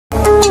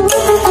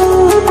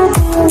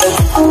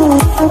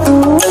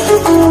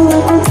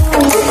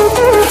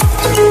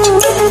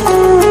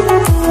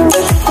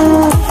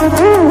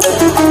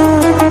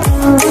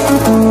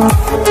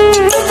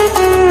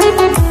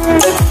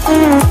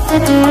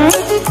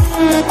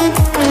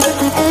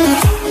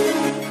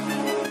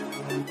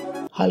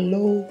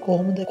Hello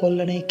කොහොමද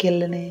කොල්ලනේ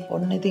කෙල්ලනේ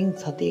ඔන්න ඉතින්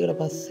සතියකට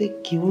පස්සේ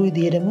කිව්ව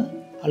විදිහටම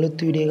අලුත්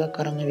වීඩියෝ එකක්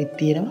අරන් ඇවිත්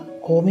තියෙනවා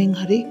කොහොමින්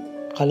හරි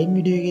කලින්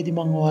වීඩියෝ එකේදී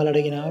මම ඔයාලට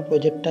ගෙනාවා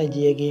Project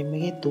I.G.I ගේම්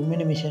එකේ 3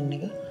 වෙනි මිෂන්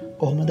එක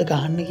කොහොමද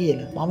ගහන්න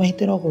කියලා මම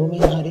හිතනවා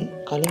කොහොමින් හරි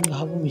කලින්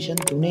ගහපු මිෂන්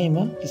තුනේම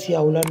කිසි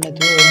අවුලක්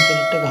නැතුව ඕන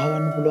කෙනෙක්ට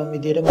ගහගන්න පුළුවන්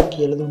විදිහට මම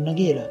කියලා දුන්නා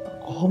කියලා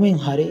කොහොමින්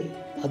හරි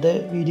අද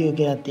වීඩියෝ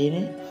එකක්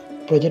තියෙන්නේ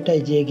Project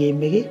I.G.I ගේම්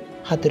එකේ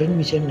 4 වෙනි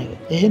මිෂන් එක.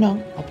 එහෙනම්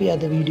අපි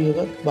අද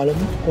වීඩියෝ එක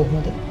බලමු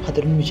කොහොමද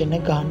 4 වෙනි මිෂන්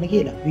එක ගහන්න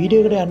කියලා.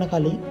 වීඩියෝ එකට යන්න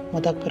කලින්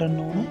මතක් කරන්න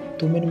ඕන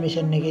 3 වෙනි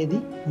මිෂන්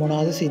එකේදී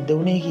මොනවද සිද්ධ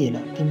වුනේ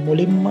කියලා. ඉතින්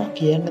මුලින්ම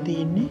කියන්න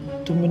තියෙන්නේ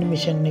 3 වෙනි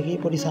මිෂන් එකේ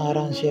පොඩි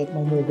සාරාංශයක්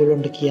මම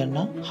ඔයගොල්ලන්ට කියන්නම්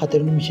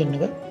 4 වෙනි මිෂන්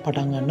එක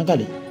පටන් ගන්න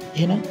කලින්.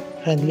 එහෙනම්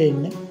රැඳිලා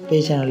ඉන්න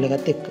මේ channel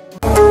එකත් එක්ක.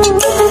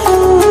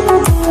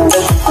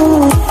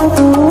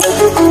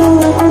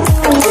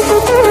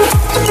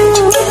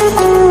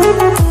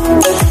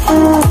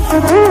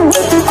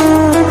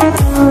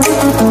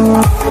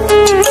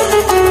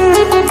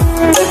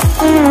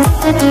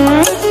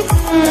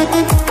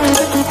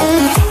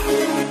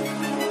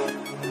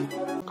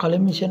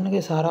 කලින් මිෂන්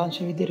එකේ සාරාංශ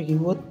විදිහට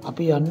කිව්වොත්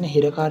අපි යන්නේ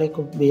හිරකාරයෙක්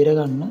බේර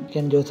ගන්න.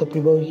 කියන්නේ ජෝසප්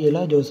ප්‍රිබෝයි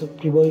කියලා. ජෝසප්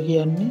ප්‍රිබෝයි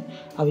කියන්නේ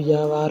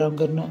අවිජාවාරම්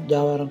කරන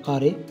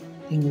ජාවාරම්කාරයෙක්.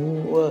 ඉතින්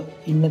ඌ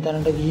ඉන්න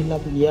තැනට ගිහිල්ලා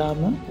අපි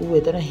ගියාම ඌ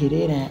එතන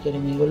හිරේ නෑ.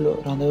 කියන්නේ මේගොල්ලෝ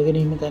රඳවගෙන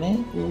ඉන්න තැන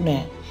ඌ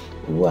නෑ.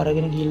 ඌ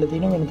අරගෙන ගිහිල්ලා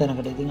තියෙන වෙන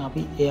තැනකට. ඉතින්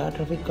අපි එයා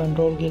ට්‍රැෆික්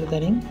කන්ට්‍රෝල් කියලා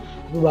තැනින්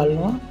අපි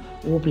බලනවා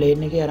ඌ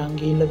ප්ලේන් එකේ අරන්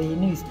ගිහිල්ලා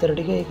තියෙන විස්තර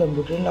ටික ඒ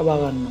කම්පියුටරෙන් ලබා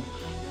ගන්නවා.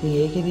 ඉතින්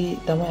ඒකෙදි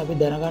තමයි අපි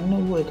දැනගන්නේ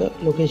ඌ එක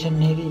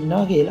ලොකේෂන් එකක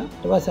ඉන්නවා කියලා.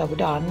 ඊට පස්සේ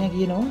අපිට ආන්‍ය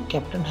කියනවා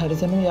කැප්ටන්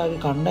හැරිසන් යාගේ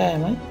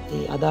කණ්ඩායම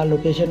ඒ අදාළ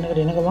ලොකේෂන්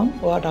එකට එන ගමන්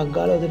ඔයාට අක්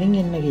ගාලා උදෙනින්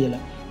එන්න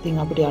කියලා.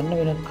 ඉතින් අපිට යන්න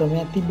වෙන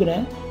ක්‍රමයක් තිබ්බේ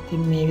නෑ.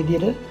 ඉතින් මේ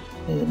විදිහට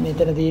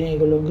මෙතන තියෙන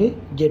ඒගොල්ලෝගේ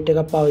ජෙට්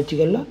එකක්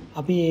පාවිච්චි කරලා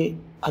අපි ඒ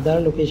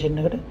අදාළ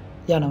ලොකේෂන් එකට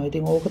යනවා.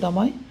 ඉතින් ඕක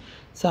තමයි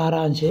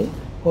සාරාංශය.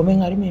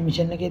 කොහෙන් හරි මේ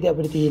මිෂන් එකේදී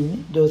අපිට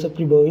තියෙන්නේ ජෝසප්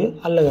ප්‍රිබෝයි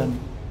අල්ලගන්න.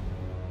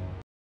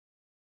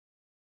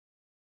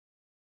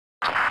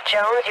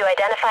 Jones, you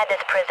identified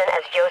this prison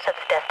as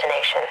Josef's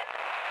destination.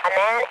 A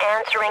man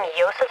answering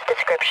Josef's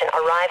description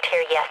arrived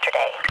here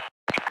yesterday.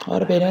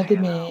 ආර පේනවාද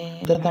මේ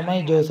ඉතර තමයි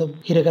ජෝසප්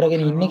හිර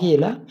කරගෙන ඉන්නේ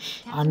කියලා.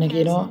 අන්න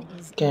කියනවා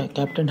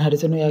කැප්ටන්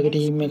හැරිසන් ඔයාගේ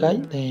ටීම් එකයි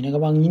දැන් එන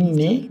ගමන්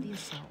ඉන්නේ.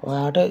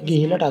 ඔයාට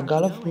ගිහිල්ලා ටක්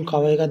ගාලා ෆුල්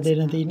කවර් එකක්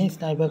දෙන්න තියෙන්නේ.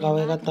 ස්නයිපර්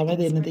කවර් එකක් තමයි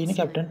දෙන්න තියෙන්නේ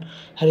කැප්ටන්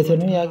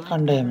හැරිසන් ඔයාගේ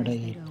කණ්ඩායමට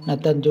කියලා.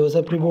 නැත්තම්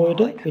ජෝසප්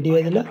ප්‍රිබෝයිට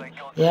පිටිවැදලා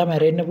එයා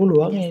මැරෙන්න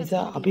පුළුවන්. ඒ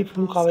නිසා අපි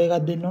ෆුල් කවර්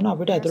එකක් දෙන්න ඕන.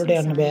 අපිට ඇතුළට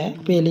යන්න බෑ.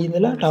 අපි එළිය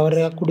ඉඳලා ටවර්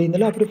එකක් උඩ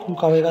ඉඳලා අපිට ෆුල්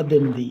කවර් එකක්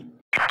දෙන්න දී.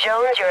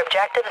 Jones, your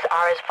objectives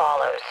are as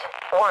follows.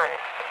 1.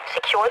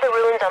 Secure the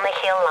ruins on the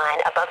hill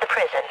line above the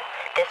prison.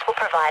 This will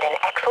provide an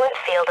excellent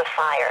field of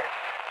fire.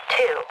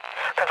 2.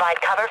 Provide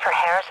cover for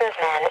Harrison's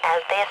men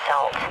as they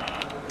assault.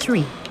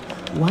 3.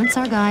 Once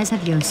our guys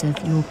have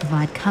Josef, you will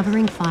provide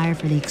covering fire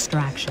for the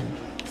extraction.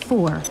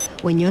 4.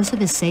 When Josef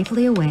is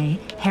safely away,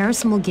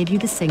 Harrison will give you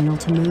the signal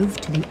to move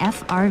to the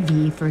FRV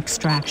for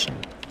extraction.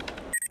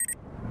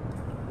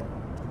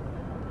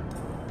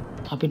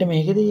 අපිට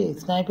මේකෙදී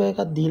sniper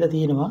එකක් දීලා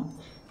තියෙනවා.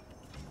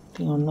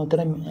 ඉතින් ඔන්න උතර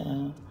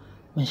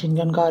machine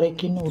ගන්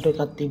කාරයෙක් ඉන්න උට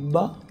එකක්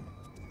තිබ්බා.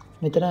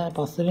 මෙතන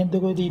පස්සෙන්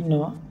දෙකෝදී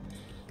ඉන්නවා.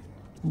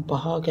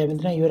 පහ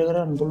කැමති නම් ඉවර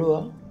කරන්න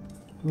පුළුවන්.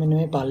 මෙන්න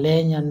මේ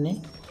පල්ලෙහෙන් යන්නේ.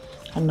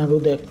 අන්න අරු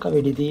දැක්ක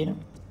වෙඩි තියෙන.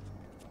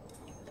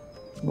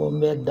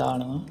 බෝම්බයක්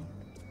දානවා.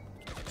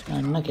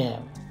 අන්න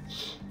කෑව.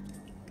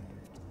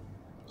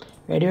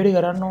 වැඩි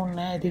කරන්න ඕනේ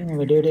නැහැ. ඉතින්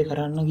වැඩි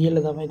කරන්න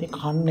කියලා තමයි ඉතින්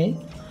කන්නේ.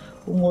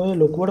 උන් ඔය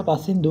ලොකුවට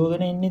පස්සෙන්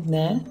දුවගෙන ඉන්නෙත්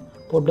නැහැ.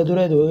 පොඩ්ඩ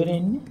දුරයි දුවගෙන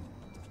ඉන්නේ.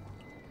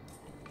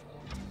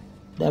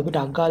 දැන් අපිට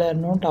අග්ගාලා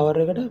යන්න ඕන ටවර්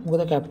එකට.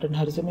 මොකද කැප්ටන්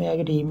හැරිසන්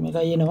එයාගේ ටීම්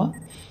එකයි එනවා.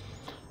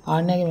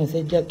 ආන්නගේ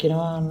මෙසේජ් එකක්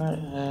එනවා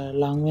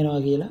ලං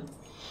වෙනවා කියලා.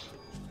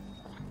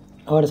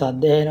 අවර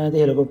සද්ද ඇහෙනවා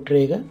ඉතින් හෙලිකොප්ටර්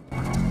එක.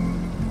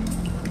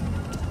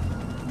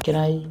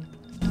 කෙනයි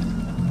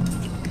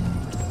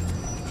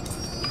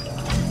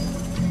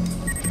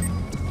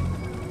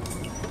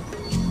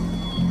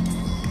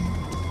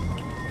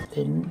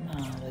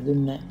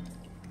දුන්නේ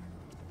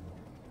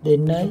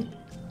දෙන්නයි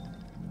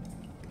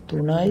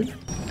තුනයි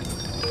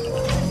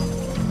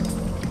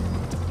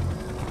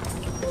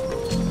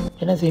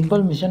එන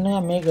සිම්පල් මිෂන්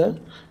එක මේක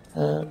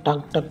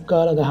ටක් ටක්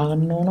ගාලා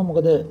ගහන්න ඕන.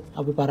 මොකද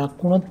අපි පරක්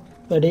වුණොත්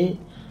වැඩේ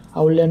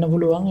අවුල් යන්න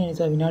පුළුවන්. ඒ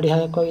නිසා විනාඩි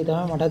 6ක් වගේ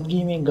තමයි මටත්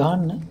ගියේ මේ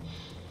ගහන්න.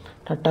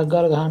 ටක් ටක්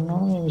ගාලා ගහන්න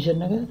ඕන මේ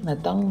මිෂන් එක.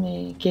 නැත්තම් මේ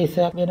කේස්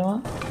එකක් වෙනවා.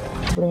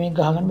 අපිට මේක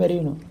ගහගන්න බැරි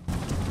වෙනවා.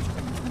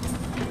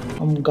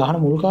 ගහන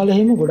මුල් කාලේ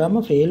එහෙම ගොඩක්ම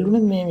ෆේල්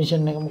වුණත් මේ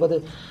මිෂන් එක. මොකද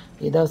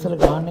ඒ දවස්වල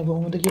ගහන්නේ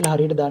කොහොමද කියලා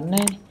හරියට දන්නේ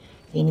නැහැ.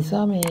 ඒ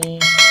නිසා මේ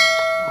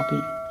අපි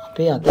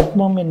අපේ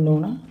අතික්මම් වෙන්න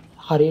ඕන.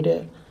 හරියට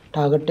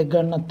ටාගට් එක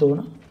ගන්නත්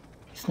ඕන.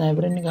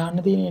 ස්නයිපරෙන්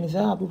ගහන්න තියෙන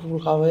නිසා අපි ෆුල්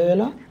කවර්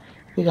වෙලා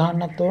අපි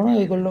ගහන්නත් ඕන.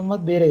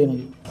 ඒගොල්ලොන්වත් බේරගෙන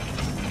ගිහින්.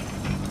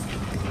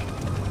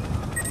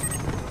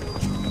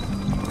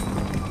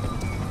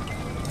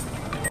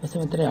 ඊට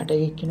මෙතන යට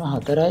එකක් ඉන්නවා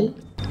 4යි.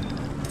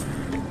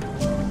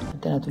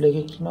 දැන් ඇතුලේ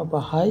එකෙක්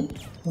ඉන්නවා 5යි.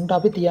 උන්ට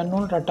අපි තියන්න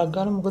ඕන රටක්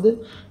ගාලා මොකද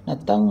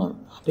නැත්තම්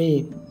අපේ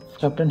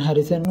කැප්ටන්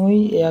හැරිසන් උයි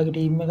එයාගේ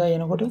ටීම් එකයි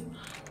එනකොට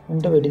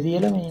උන්ට වෙඩි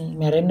තියලා මේ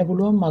මැරෙන්න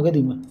පුළුවන්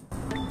මගදීම.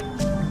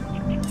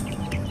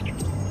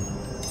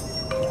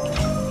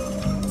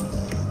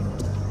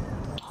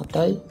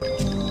 හතයි.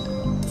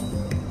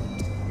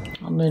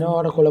 අන්න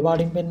එනවාට කොළ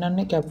පාටින්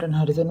පෙන්වන්නේ කැප්ටන්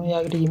හැරිසන් උයි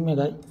එයාගේ ටීම්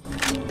එකයි.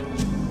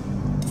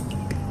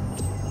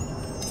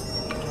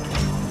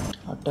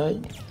 8යි.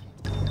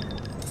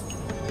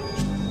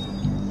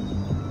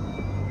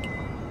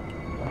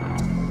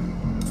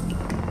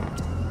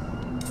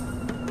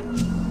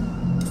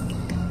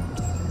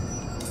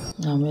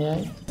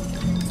 9යි.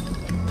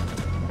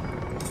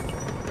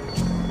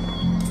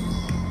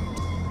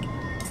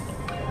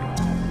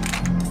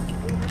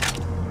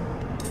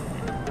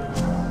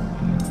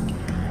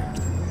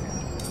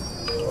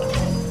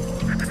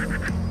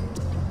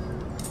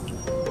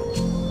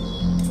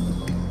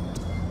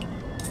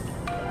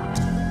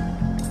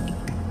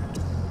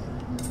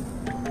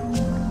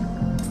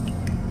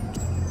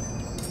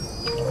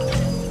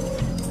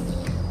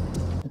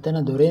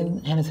 10 දොරෙන්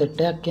එන සෙට්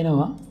එකක්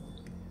එනවා.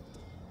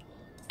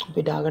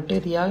 අපි ටාගට්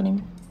එක තියාගෙන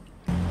ඉමු.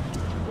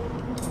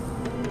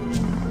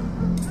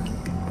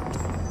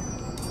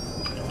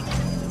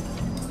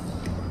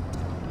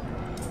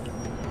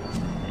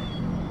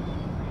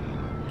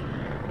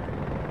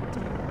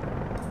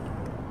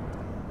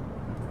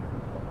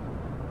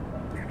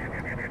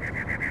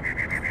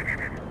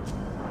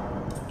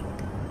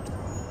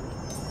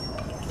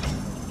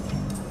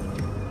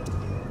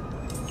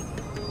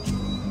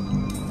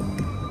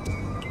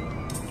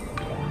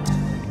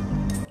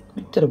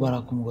 මෙච්චර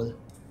බරක් මොකද?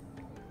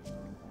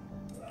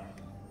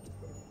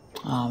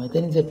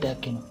 මෙතන සෙට්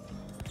එකක් එනවා.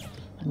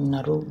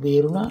 නරු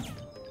බේරුණා.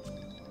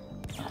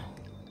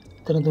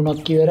 එතන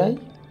 3ක් ඉවරයි.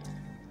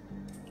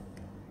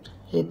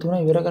 ඒ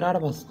 3 ඉවර කරාට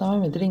පස්සේ තමයි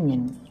මෙතනින්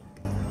එන්නේ.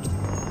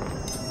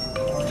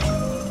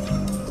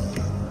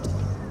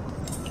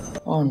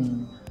 ඔන්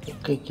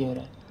එක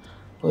ඉවරයි.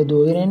 ඔය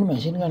දුවගෙන එන්නේ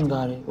මැෂින් ගන්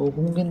කාරේ.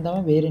 ඕකුන්ගෙන්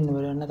තමයි බේරෙන්න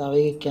ඕනේ. යන්න තව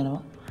එකෙක්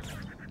යනවා.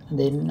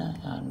 දෙන්න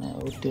යන්න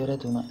උත් ඉවර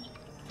 3යි.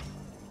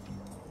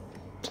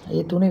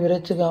 ඒ 3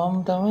 ඉවරච්ච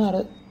ගමන් තමයි අර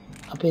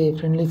අපේ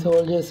ෆ්‍රෙන්ඩ්ලි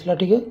සෝල්ජර්ස්ලා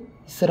ටික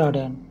ඉස්සරහට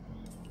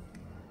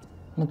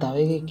යන්නේ. තව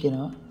එකෙක්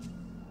කියනවා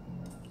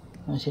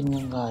මැෂින්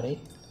ගන් කාරේ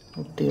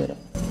උත් ඉවරයි.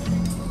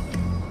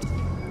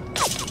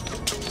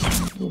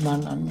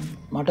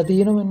 මට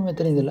තියෙනවා මෙන්න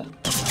මෙතන ඉඳලා.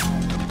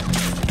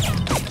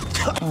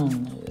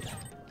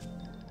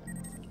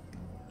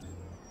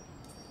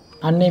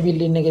 අන්නේ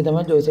බිල්ඩින් එකේ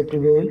තමයි ජෝසප්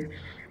ප්‍රිබෝයි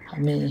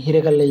මේ හිර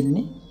කරලා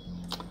ඉන්නේ.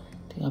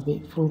 ඉතින් අපි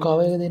ෆුල්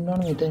කවර් එක දෙන්න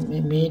ඕනේ.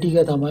 මෙතන මේ ටික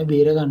තමයි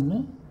බේරගන්න.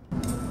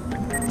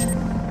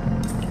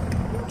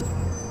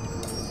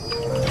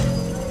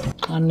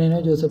 අන්න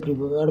එනවා ජෝසප්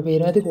ප්‍රිබෝයි. ඔයාලට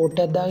පේනවා ඇති කෝට්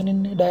එකක් දාගෙන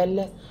ඉන්නේ ඩයල්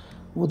එක.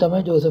 ඌ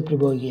තමයි ජෝසප්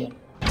ප්‍රිබෝයි කියන්නේ.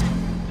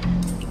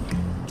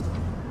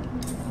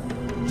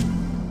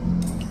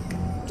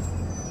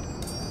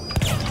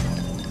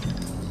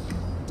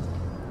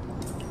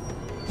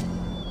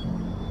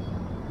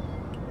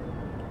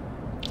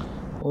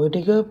 ඔය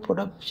ටික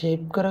පොඩක්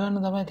ෂේප් කරගන්න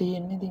තමයි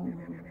තියෙන්නේ. ඉතින්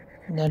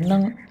දැන්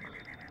නම්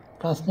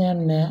ප්‍රශ්නයක්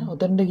නැහැ.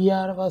 උතනට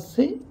ගියාට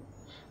පස්සේ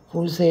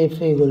ෆුල් සේෆ්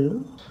ඒගොල්ලෝ.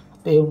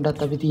 අපේ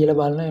උන්ටත් අපි තියලා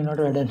බලන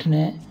ඒනට වැඩක්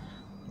නැහැ.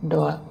 උන්ට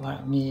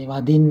මේ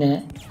වදින්නේ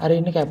නැහැ. අර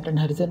ඉන්නේ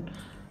කැප්ටන් හැරිසන්.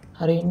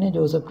 අර ඉන්නේ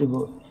ජෝසප්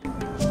ප්‍රිබෝයි.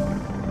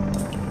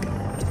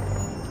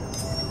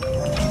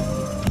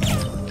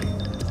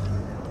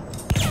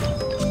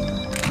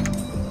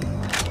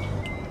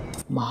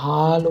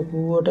 මහා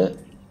ලොකුවට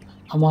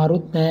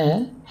අමාරුත් නෑ.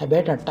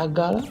 හැබැයි ටට්ටක්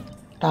ගාලා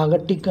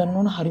ටාගට් ටික ගන්න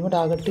ඕන. හරිම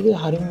ටාගට් ටික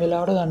හරිම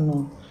වෙලාවට ගන්න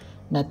ඕන.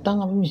 නැත්තම්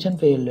අපි මිෂන්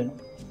ෆේල් වෙනවා.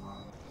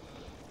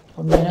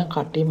 ඔන්න එහෙනම්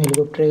කට්ටියම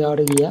හෙලිකොප්ටරේ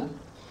ගාවට ගියා.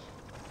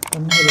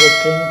 ඔන්න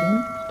හෙලිකොප්ටරෙන් ඉතින්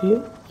අපි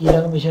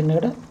ඊළඟ මිෂන්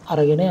එකට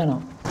අරගෙන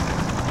යනවා.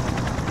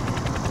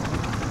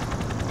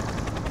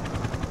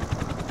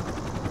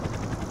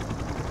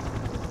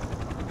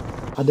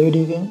 අද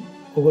වීඩියෝ එකෙන්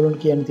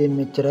ඔයගොල්ලන්ට කියන්න තියෙන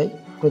මෙච්චරයි.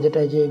 Project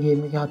I.G.I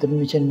ගේම් එකේ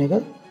හතරවෙනි මිෂන් එක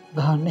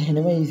ගහන්න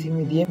හෙනම ඊසි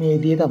විදිය මේ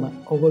විදිය තමයි.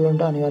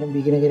 ඔයගොල්ලන්ට අනිවාර්යෙන්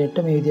බිගිනර් කෙනෙක්ට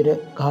මේ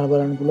විදියට ගහලා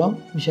බලන්න පුළුවන්.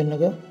 මිෂන්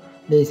එක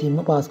ලේසියෙන්ම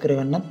පාස්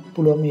කරගන්නත්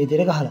පුළුවන් මේ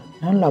විදියට ගහලා.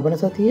 එහෙනම් ලබන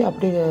සතියේ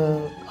අපිට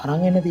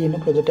අරන් එන්න තියෙන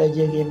Project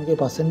I.G.I ගේම්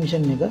එකේ පස්වෙනි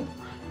මිෂන් එක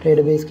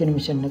ට්‍රේඩර් බේස් කියන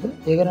මිෂන් එක.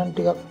 ඒක නම්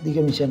ටිකක් දිග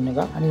මිෂන් එකක්.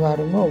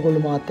 අනිවාර්යෙන්ම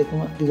ඔයගොල්ලෝ මාත්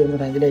එක්කම දිගටම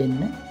රැඳිලා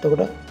ඉන්න.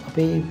 එතකොට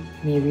අපේ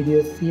මේ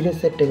වීඩියෝ සීරීස්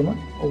සෙට් එකම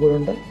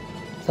ඔයගොල්ලන්ට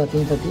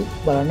සතියෙන් සතිය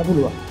බලන්න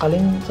පුළුවන්.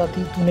 කලින්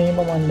සති 3ේම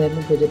මම දැන්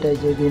Project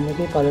I.G.I ගේම්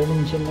එකේ පළවෙනි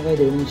මිෂන් එකයි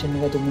දෙවෙනි මිෂන්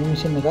එකයි තුන්වෙනි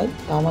මිෂන් එකයි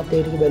තාමත්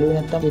ඒ ටික බැලුවේ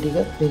නැත්නම් ඒ ටික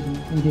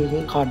වීඩියෝ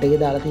එකේ කාඩ්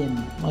එකේ දාලා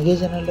තියෙනවා. මගේ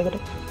channel එකට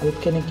අලුත්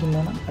කෙනෙක්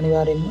ඉන්නවා නම්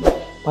අනිවාර්යෙන්ම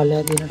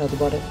පල්ලෙහා තියෙන රතු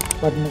පාට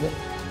බටන් එක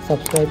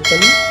subscribe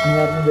කරලා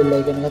අනිවාර්යෙන්ම bell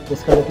icon එකත්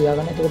press කරලා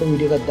තියාගන්න. එතකොට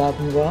වීඩියෝ එකක්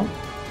දාපු ගමන්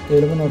ඒ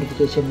වෙලම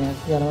notification එකක්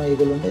යනවා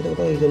ඒගොල්ලන්ට.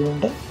 එතකොට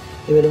ඒගොල්ලන්ට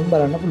ඒ වෙලම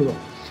බලන්න පුළුවන්.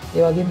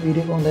 ඒ වගේම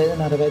වීඩියෝ එක හොඳයිද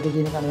නරකයිද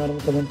කියන එක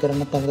අනිවාර්යෙන්ම කමෙන්ට්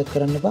කරන්නත් අමතක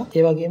කරන්න එපා.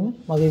 ඒ වගේම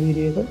මගේ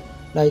වීඩියෝ එක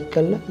ලයික්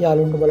කරලා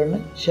යාළුවන්ට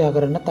බලන්න ෂෙයා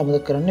කරන්නත්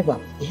අමතක කරන්න එපා.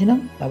 එහෙනම්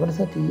ලබන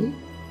සතියේ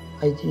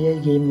I.G.I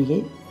ගේම්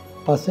එකේ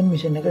පස්වෙනි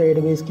මිෂන් එක රේඩ්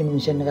බේස් කියන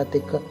මිෂන් එකත්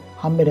එක්ක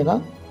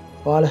හම්බෙනකම්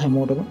ඔයාලා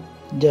හැමෝටම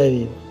ජය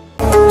වේවා.